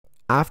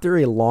After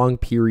a long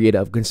period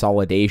of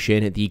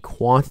consolidation, the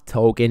Quant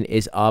token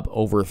is up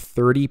over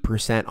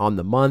 30% on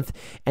the month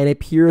and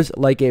appears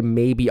like it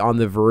may be on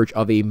the verge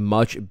of a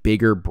much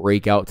bigger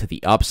breakout to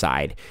the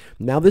upside.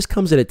 Now, this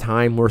comes at a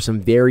time where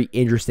some very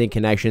interesting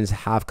connections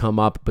have come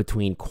up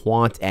between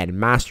Quant and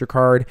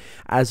Mastercard,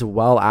 as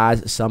well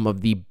as some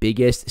of the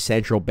biggest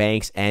central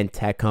banks and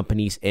tech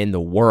companies in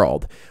the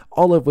world,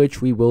 all of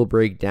which we will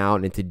break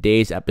down in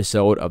today's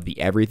episode of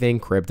the Everything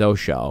Crypto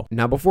Show.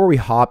 Now, before we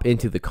hop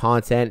into the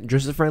content,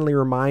 just a friendly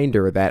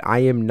reminder that I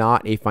am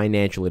not a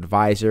financial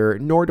advisor,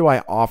 nor do I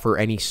offer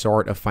any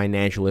sort of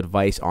financial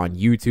advice on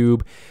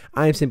YouTube.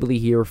 I am simply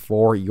here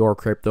for your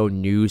crypto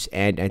news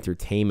and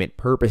entertainment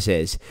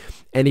purposes.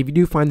 And if you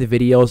do find the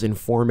videos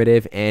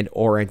informative and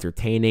or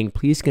entertaining,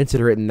 please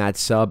consider hitting that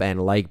sub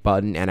and like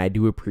button, and I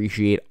do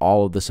appreciate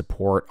all of the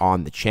support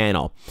on the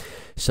channel.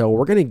 So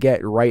we're going to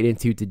get right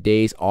into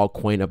today's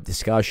altcoin of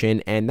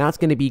discussion, and that's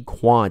going to be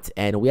Quant.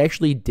 And we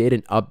actually did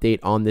an update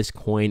on this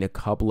coin a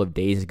couple of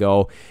days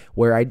ago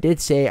where I did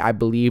say I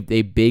believed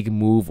a big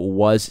move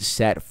was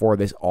set for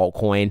this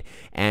altcoin.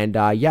 And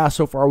yeah,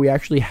 so far we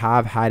actually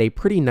have had a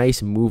pretty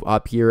nice move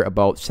up here,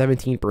 about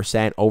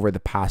 17% over the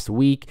past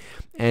week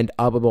and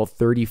up about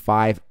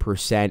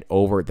 35%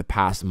 over the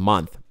past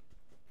month.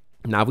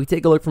 Now, if we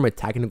take a look from a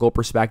technical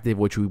perspective,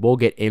 which we will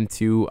get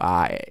into,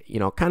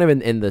 kind of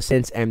in the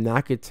sense, and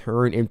that could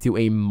turn into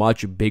a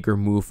much bigger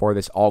move for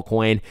this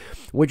altcoin,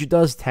 which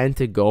does tend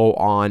to go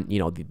on,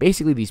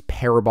 basically these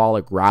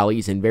parabolic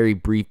rallies in very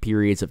brief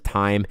periods of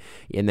time,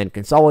 and then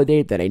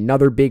consolidate, then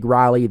another big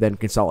rally, then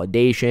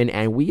consolidation,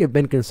 and we have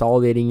been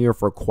consolidating here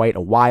for quite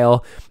a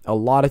while. A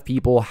lot of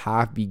people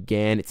have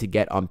began to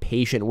get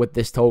impatient with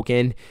this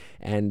token,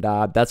 and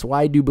that's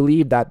why I do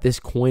believe that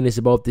this coin is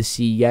about to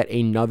see yet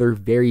another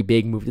very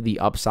big move to the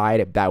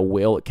upside that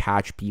will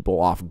catch people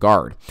off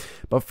guard.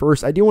 But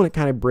first, I do want to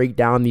kind of break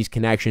down these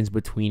connections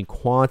between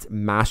Quant,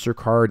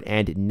 Mastercard,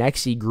 and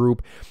NEXI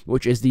Group,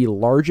 which is the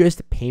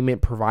largest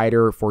payment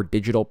provider for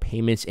digital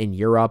payments in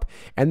Europe,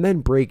 and then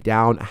break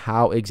down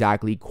how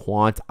exactly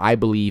Quant, I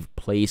believe,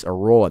 plays a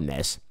role in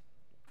this.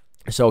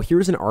 So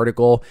here's an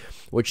article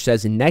which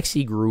says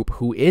NEXI Group,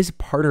 who is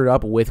partnered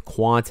up with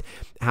Quant,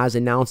 has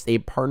announced a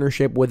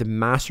partnership with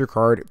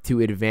Mastercard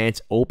to advance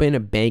open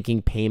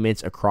banking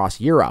payments across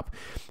Europe.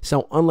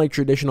 So unlike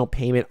traditional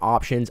payment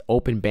options,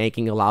 open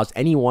banking allows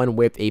anyone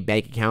with a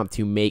bank account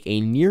to make a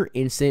near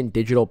instant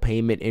digital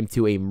payment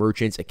into a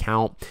merchant's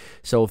account.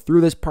 So through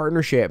this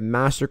partnership,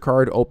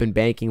 Mastercard Open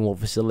Banking will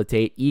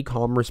facilitate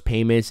e-commerce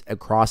payments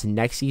across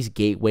NEXI's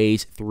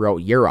gateways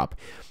throughout Europe.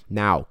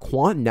 Now,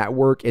 Quant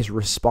Network is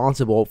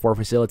responsible for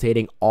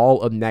facilitating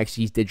all of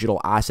NEXI's digital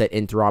asset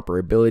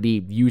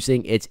interoperability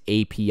using its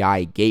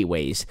API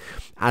gateways.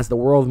 As the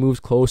world moves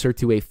closer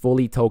to a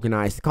fully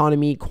tokenized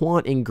economy,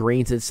 Quant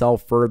ingrains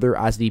itself further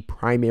as the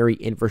primary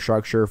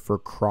infrastructure for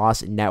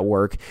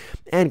cross-network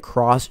and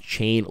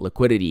cross-chain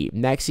liquidity.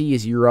 NEXI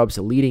is Europe's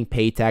leading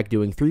paytech,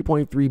 doing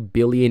 $3.3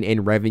 billion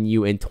in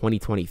revenue in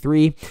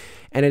 2023.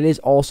 And it is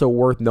also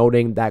worth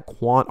noting that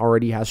Quant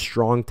already has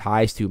strong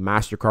ties to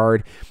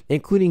Mastercard,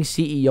 including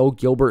CEO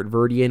Gilbert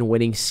Verdian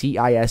winning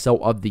CISO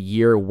of the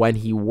Year when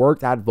he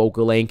worked at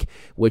Vocalink,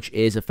 which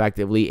is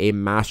effectively a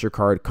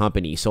Mastercard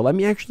company. So let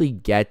me actually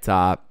get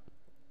the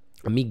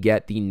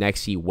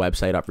NEXI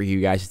website up for you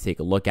guys to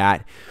take a look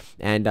at.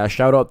 And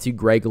shout out to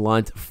Greg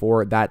Lunt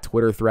for that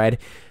Twitter thread.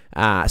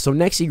 So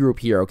NEXI Group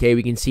here, okay,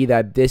 we can see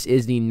that this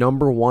is the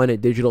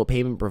 #1 digital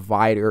payment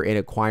provider in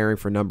acquiring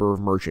for number of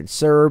merchants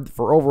served,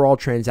 for overall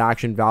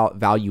transaction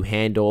value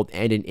handled,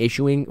 and in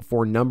issuing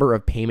for number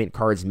of payment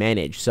cards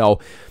managed. So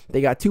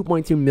they got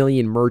 2.2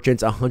 million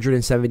merchants,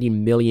 170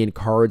 million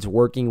cards,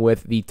 working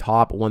with the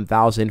top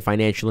 1,000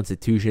 financial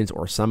institutions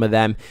or some of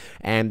them,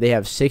 and they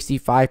have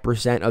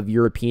 65% of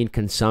European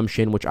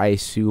consumption, which I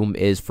assume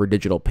is for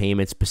digital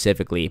payments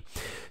specifically.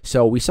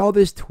 So we saw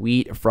this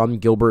tweet from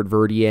Gilbert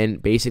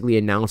Verdian basically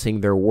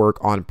announcing their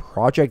work on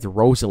Project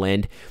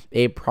Rosalind,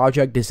 a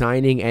project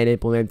designing and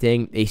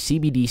implementing a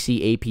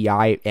CBDC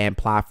API and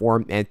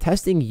platform and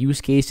testing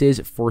use cases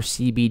for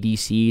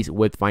CBDCs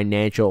with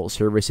financial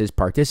services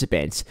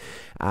participants.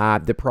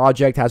 The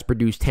project has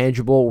produced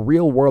tangible,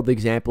 real-world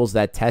examples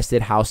that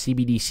tested how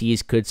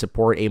CBDCs could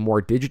support a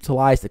more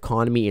digitalized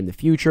economy in the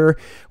future,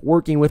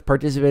 working with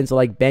participants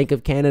like Bank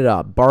of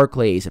Canada,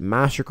 Barclays,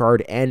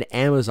 Mastercard, and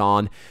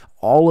Amazon,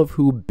 all of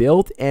who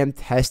built and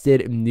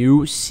tested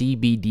new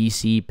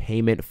CBDC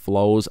payment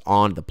flows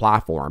on the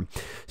platform.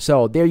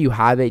 So there you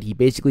have it. He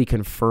basically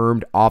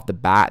confirmed off the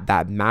bat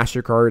that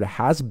Mastercard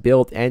has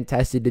built and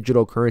tested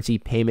digital currency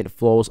payment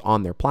flows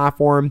on their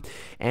platform.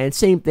 And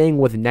same thing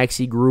with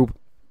NEXI Group.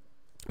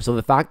 So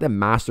the fact that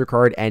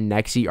Mastercard and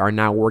NEXI are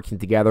now working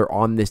together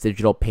on this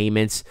digital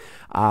payments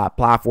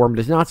platform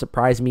does not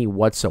surprise me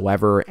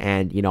whatsoever.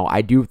 And,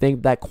 I do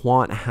think that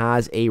Quant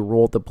has a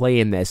role to play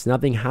in this.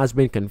 Nothing has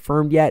been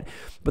confirmed yet,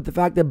 but the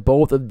fact that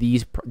both of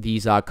these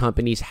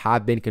companies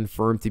have been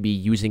confirmed to be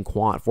using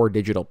Quant for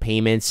digital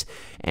payments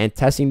and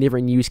testing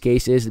different use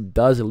cases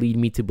does lead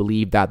me to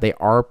believe that they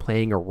are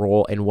playing a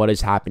role in what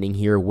is happening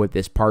here with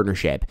this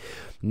partnership.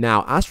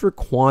 Now, as for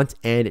Quant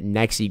and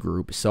NEXI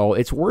Group, so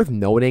it's worth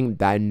noting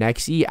that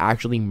NEXI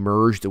actually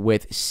merged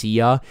with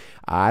SIA.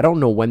 I don't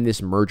know when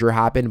this merger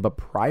happened, but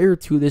prior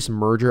to this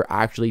merger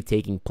actually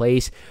taking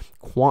place,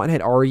 Quant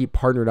had already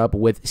partnered up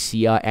with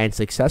SIA and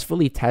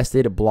successfully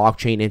tested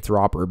blockchain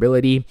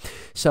interoperability.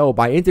 So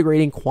by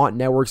integrating Quant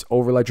Network's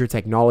Overledger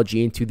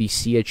technology into the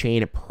SIA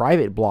chain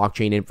private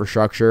blockchain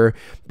infrastructure,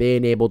 they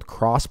enabled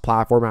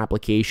cross-platform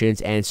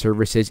applications and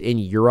services in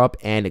Europe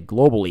and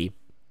globally.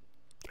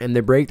 And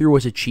the breakthrough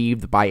was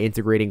achieved by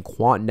integrating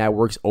Quant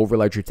Network's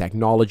Overledger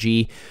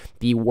technology,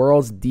 the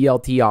world's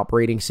DLT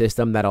operating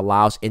system that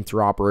allows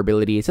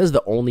interoperability. It says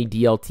the only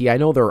DLT. I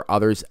know there are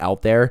others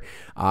out there,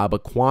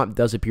 but Quant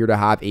does appear to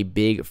have a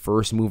big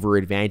first mover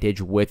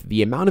advantage with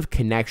the amount of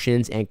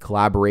connections and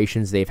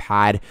collaborations they've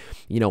had,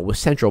 with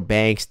central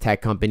banks,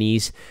 tech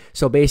companies.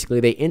 So basically,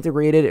 they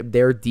integrated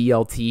their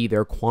DLT,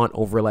 their Quant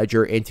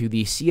Overledger, into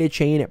the SIA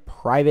chain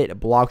private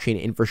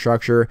blockchain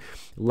infrastructure,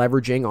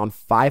 leveraging on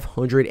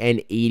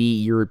 580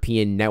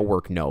 European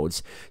network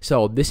nodes.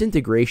 So this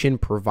integration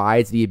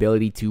provides the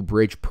ability to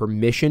bridge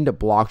permissioned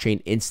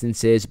blockchain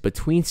instances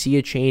between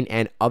SIA chain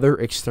and other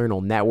external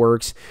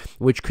networks,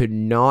 which could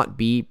not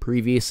be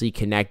previously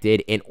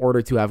connected, in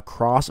order to have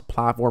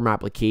cross-platform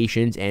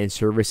applications and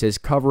services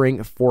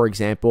covering, for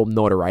example,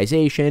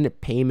 notarization,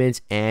 payments,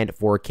 and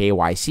for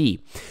KYC.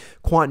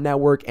 Quant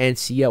Network and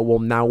SIA will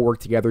now work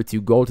together to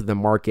go to the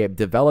market,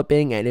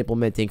 developing and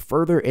implementing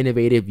further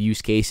innovative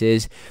use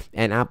cases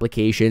and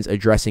applications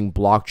addressing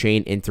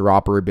blockchain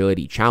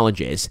interoperability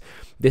challenges.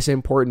 This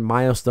important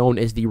milestone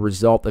is the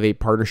result of a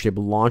partnership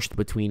launched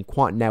between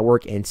Quant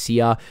Network and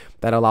SIA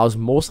that allows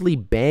mostly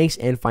banks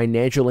and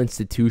financial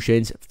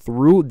institutions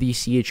through the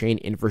SIA chain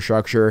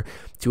infrastructure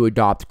to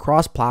adopt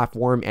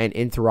cross-platform and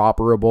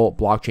interoperable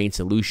blockchain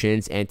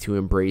solutions and to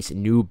embrace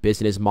new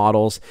business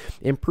models,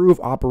 improve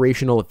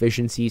operational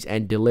efficiencies,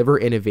 and deliver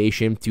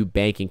innovation to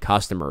banking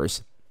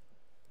customers.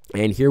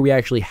 And here we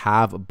actually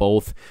have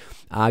both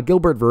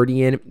Gilbert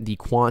Verdian, the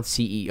Quant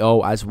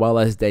CEO, as well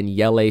as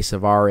Daniele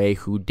Savare,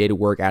 who did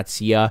work at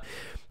SIA,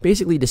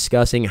 basically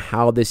discussing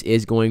how this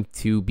is going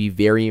to be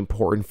very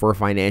important for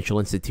financial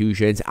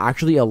institutions,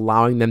 actually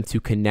allowing them to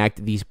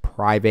connect these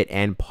private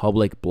and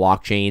public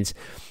blockchains.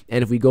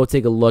 And if we go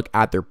take a look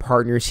at their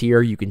partners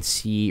here, you can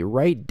see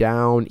right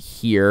down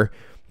here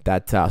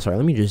that, sorry,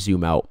 let me just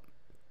zoom out.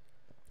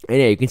 And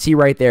yeah, you can see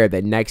right there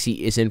that NEXI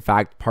is in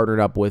fact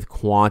partnered up with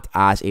Quant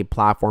as a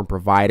platform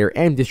provider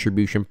and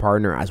distribution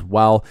partner as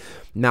well.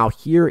 Now,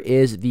 here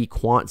is the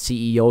Quant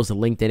CEO's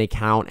LinkedIn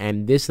account,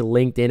 and this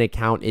LinkedIn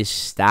account is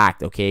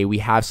stacked, okay? We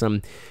have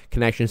some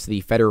connections to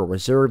the Federal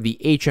Reserve, the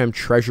HM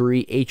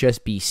Treasury,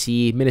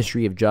 HSBC,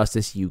 Ministry of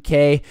Justice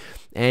UK,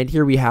 and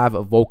here we have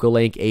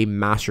Vocalink, a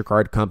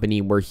Mastercard company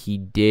where he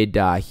did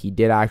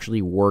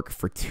actually work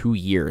for 2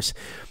 years.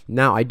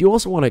 Now, I do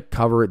also want to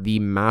cover the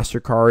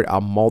Mastercard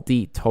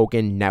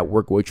multi-token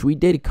network, which we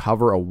did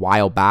cover a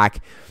while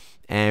back.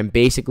 And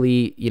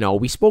basically,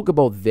 we spoke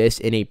about this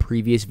in a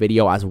previous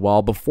video as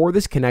well. Before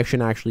this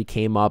connection actually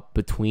came up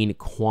between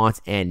Quant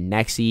and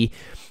NEXI,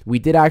 we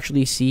did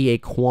actually see a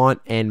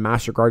Quant and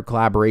Mastercard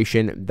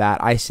collaboration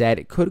that I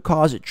said could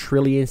cause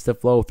trillions to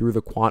flow through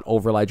the Quant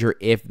Overledger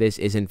if this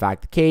is in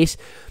fact the case.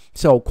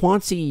 So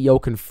Quant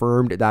CEO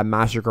confirmed that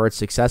Mastercard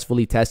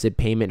successfully tested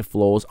payment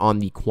flows on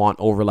the Quant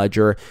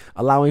Overledger,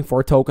 allowing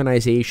for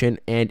tokenization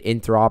and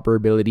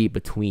interoperability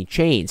between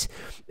chains.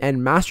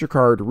 And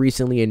Mastercard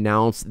recently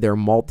announced their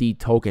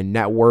multi-token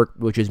network,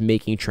 which is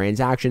making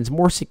transactions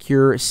more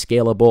secure,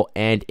 scalable,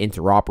 and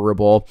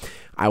interoperable.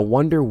 I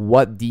wonder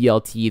what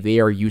DLT they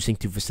are using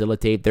to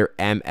facilitate their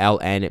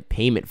MLN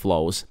payment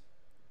flows.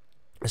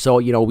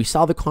 So, we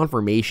saw the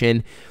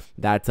confirmation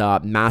that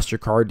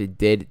Mastercard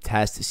did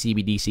test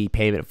CBDC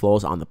payment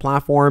flows on the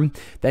platform.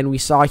 Then we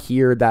saw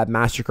here that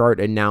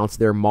Mastercard announced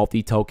their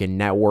multi-token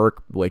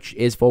network, which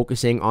is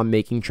focusing on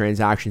making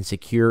transactions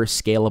secure,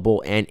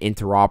 scalable, and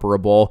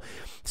interoperable.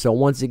 So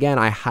once again,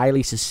 I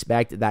highly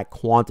suspect that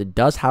Quant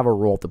does have a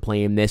role to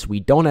play in this.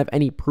 We don't have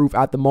any proof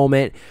at the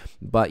moment,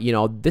 but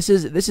this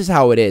is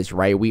how it is,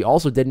 right? We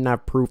also didn't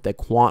have proof that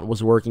Quant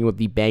was working with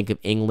the Bank of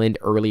England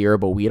earlier,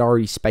 but we had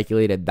already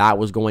speculated that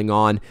was going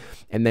on.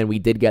 And then we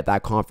did get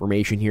that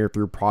confirmation here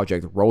through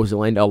Project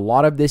Rosalind. A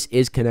lot of this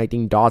is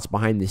connecting dots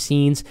behind the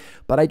scenes,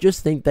 but I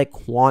just think that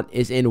Quant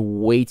is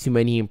in way too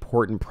many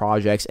important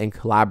projects and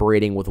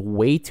collaborating with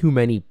way too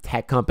many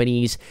tech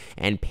companies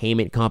and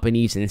payment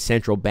companies and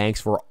central banks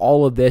for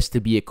all of this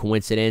to be a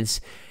coincidence.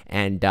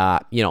 And,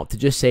 to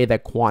just say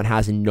that Quant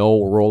has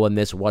no role in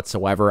this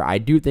whatsoever, I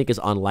do think is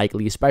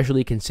unlikely,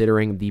 especially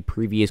considering the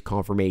previous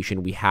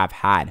confirmation we have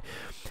had.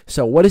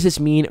 So what does this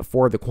mean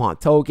for the Quant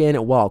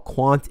token? Well,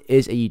 Quant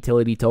is a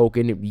utility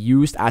token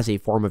used as a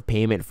form of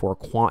payment for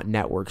Quant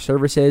network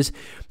services,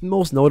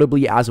 most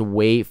notably as a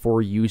way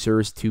for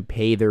users to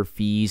pay their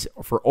fees,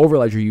 for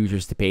Overledger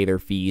users to pay their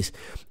fees,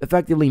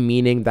 effectively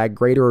meaning that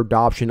greater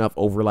adoption of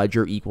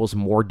Overledger equals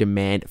more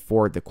demand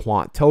for the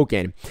Quant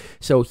token.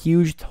 So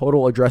huge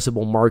total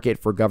addressable market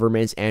for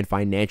governments and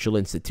financial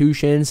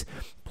institutions.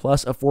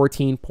 plus a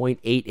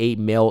 14.88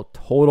 mil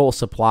total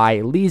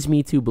supply leads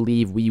me to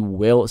believe we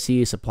will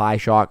see a supply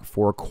shock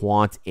for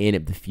Quant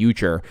in the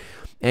future.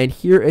 And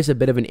here is a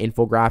bit of an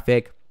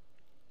infographic,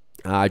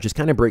 just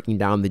kind of breaking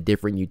down the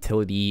different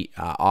utility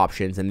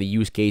options and the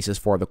use cases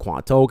for the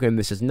Quant token.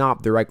 This is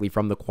not directly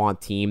from the Quant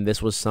team.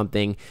 This was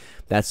something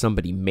that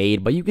somebody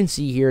made, but you can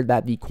see here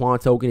that the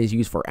Quant token is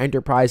used for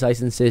enterprise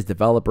licenses,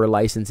 developer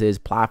licenses,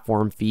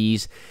 platform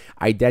fees,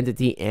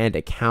 identity and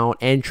account,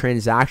 and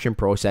transaction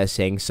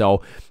processing.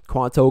 So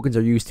Quant tokens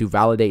are used to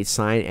validate,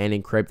 sign, and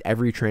encrypt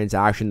every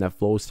transaction that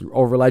flows through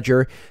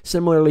Overledger,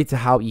 similarly to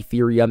how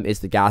Ethereum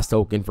is the gas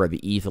token for the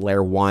ETH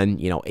layer 1,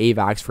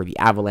 AVAX for the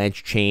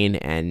Avalanche chain,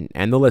 and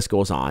the list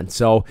goes on.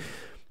 So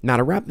now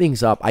to wrap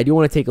things up, I do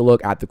want to take a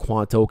look at the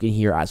Quant token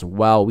here as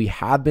well. We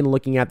have been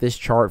looking at this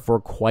chart for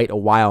quite a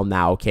while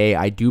now, okay?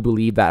 I do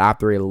believe that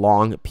after a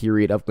long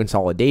period of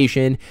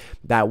consolidation,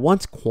 that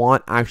once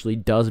Quant actually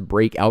does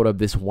break out of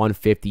this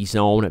 150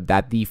 zone,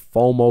 that the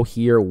FOMO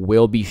here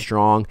will be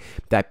strong,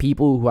 that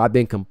people who have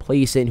been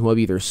complacent, who have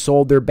either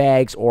sold their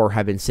bags or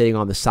have been sitting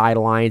on the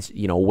sidelines,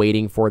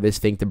 waiting for this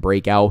thing to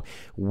break out,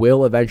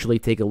 will eventually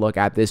take a look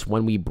at this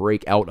when we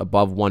break out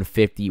above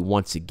 150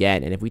 once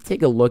again. And if we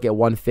take a look at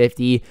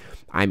 150,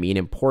 I mean,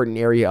 important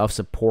area of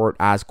support,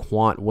 as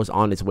Quant was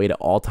on its way to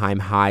all-time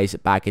highs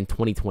back in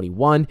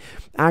 2021,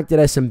 acted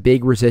as some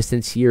big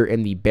resistance here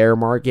in the bear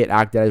market,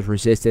 acted as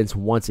resistance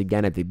once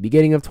again at the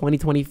beginning of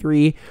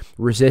 2023,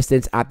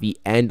 resistance at the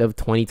end of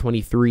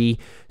 2023.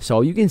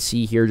 So you can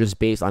see here, just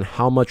based on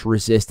how much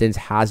resistance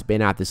has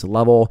been at this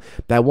level,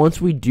 that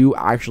once we do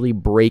actually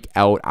break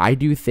out, I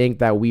do think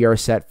that we are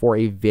set for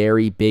a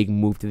very big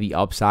move to the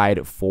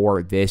upside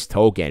for this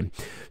token.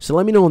 So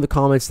let me know in the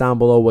comments down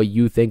below what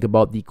you think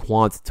about the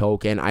Quant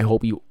token. I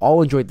hope you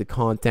all enjoyed the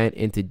content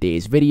in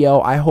today's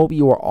video. I hope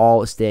you are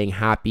all staying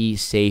happy,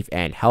 safe,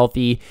 and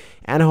healthy,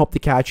 and I hope to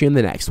catch you in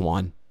the next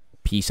one.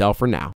 Peace out for now.